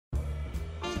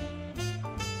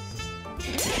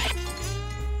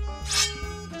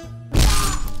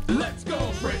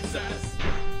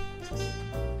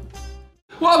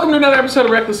Welcome to another episode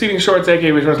of Reckless Eating Shorts,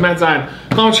 aka which was Matt Zion.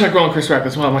 I'm check Roland Chris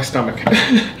Reckless. Wow, my stomach.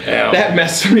 That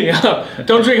messed me up.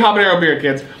 Don't drink habanero beer,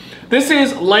 kids. This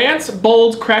is Lance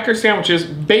Bold's Cracker Sandwiches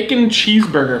Bacon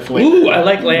Cheeseburger flavor. Ooh, I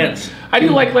like Lance. I do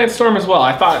like Lance Storm as well.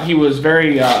 I thought he was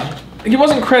very, he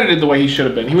wasn't credited the way he should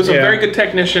have been. He was a very good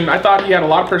technician. I thought he had a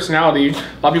lot of personality. A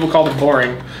lot of people called it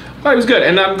boring. I thought he was good.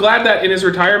 And I'm glad that in his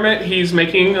retirement, he's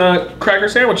making cracker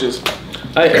sandwiches.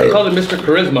 I called him Mr.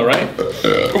 Charisma, right?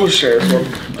 Oh, sure.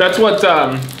 That's what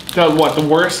the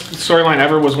worst storyline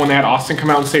ever was when they had Austin come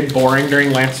out and say boring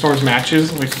during Lance Storm's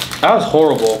matches. Like, that was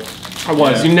horrible. It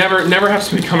was. Yeah. You never have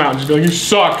somebody come out and just be like, you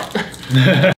suck.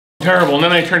 Terrible. And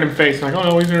then they turned him face. Like, oh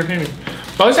no, he's entertaining.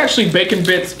 But there's actually bacon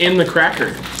bits in the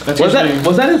cracker. Was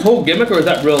that his whole gimmick or is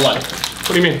that real life?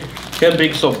 What do you mean? Him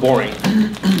being so boring.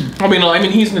 I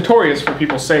mean, he's notorious for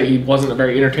people say he wasn't a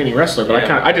very entertaining wrestler, but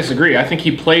I disagree. I think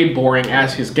he played boring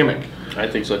as his gimmick. I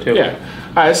think so too. Yeah.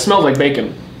 It smells like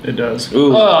bacon. It does.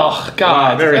 Ooh. Oh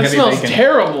God, that smells bacon.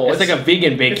 Terrible. It's like a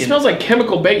vegan bacon. It smells like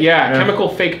chemical bacon. Yeah, chemical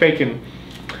fake bacon.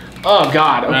 Oh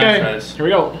God. Okay. Nice. Here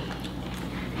we go.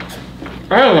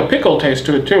 I have a pickle taste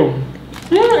to it too.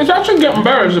 It's actually getting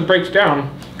better as it breaks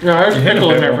down. Yeah, there's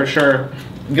pickle in there for sure.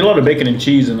 Get a lot of bacon and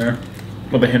cheese in there,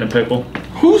 with a hint of pickle.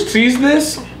 Who sees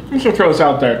this? I'm just gonna throw this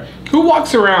out there. Who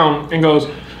walks around and goes,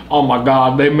 "Oh my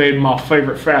God, they made my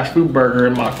favorite fast food burger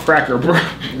in my cracker burger."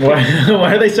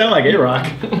 Why do they sound like A-Rock?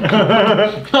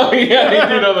 Oh yeah, they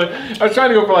do know that. I was trying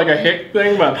to go for like a hick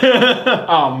thing, but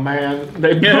oh man,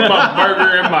 they put my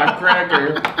burger in my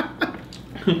cracker.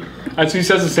 He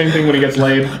says the same thing when he gets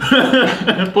laid.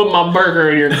 Put my burger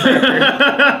in your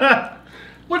cracker.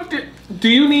 What do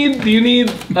you need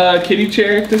a kitty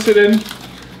chair to sit in?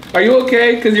 Are you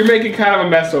okay? Because you're making kind of a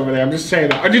mess over there. I'm just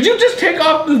saying that. Or did you just take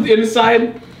off the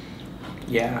inside?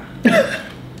 Yeah.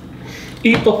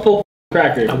 Eat the full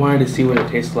cracker. I wanted to see what it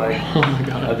tastes like. Oh my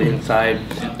God. Of the inside.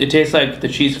 It tastes like the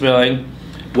cheese filling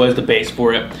was the base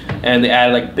for it. And they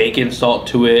added like bacon salt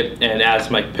to it and added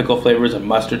some like pickle flavors and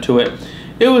mustard to it.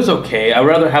 It was okay. I'd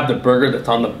rather have the burger that's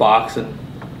on the box than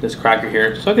this cracker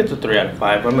here. So I get a 3 out of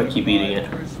 5. I'm going to keep eating it.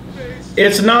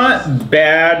 It's not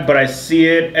bad, but I see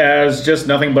it as just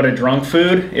nothing but a drunk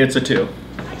food. It's a 2.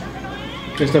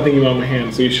 There's nothing you want on my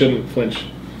hand, so you shouldn't flinch.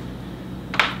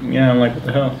 Yeah, I'm like, what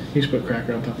the hell? You should put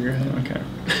cracker on top of your head. Okay.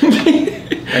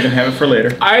 I can have it for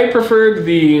later. I preferred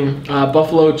the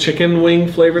buffalo chicken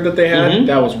wing flavor that they had.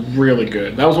 That was really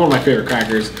good. That was one of my favorite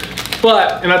crackers.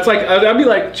 But, and that's like, I'd be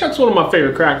like, Chuck's one of my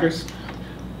favorite crackers.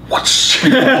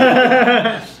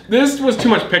 This was too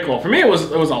much pickle. For me, it was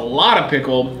a lot of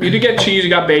pickle. You did get cheese, you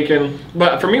got bacon,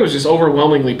 but for me, it was just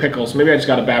overwhelmingly pickle, so maybe I just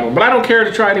got a bad one. But I don't care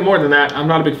to try any more than that. I'm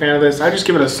not a big fan of this. I just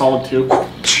give it a solid 2.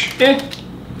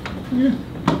 Yeah.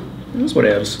 That's what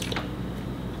ifs.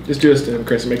 Just do this to him,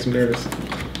 Chris. It makes him nervous.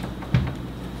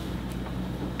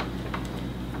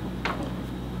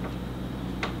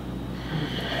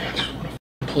 I just want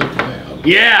to play that out.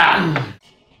 Yeah!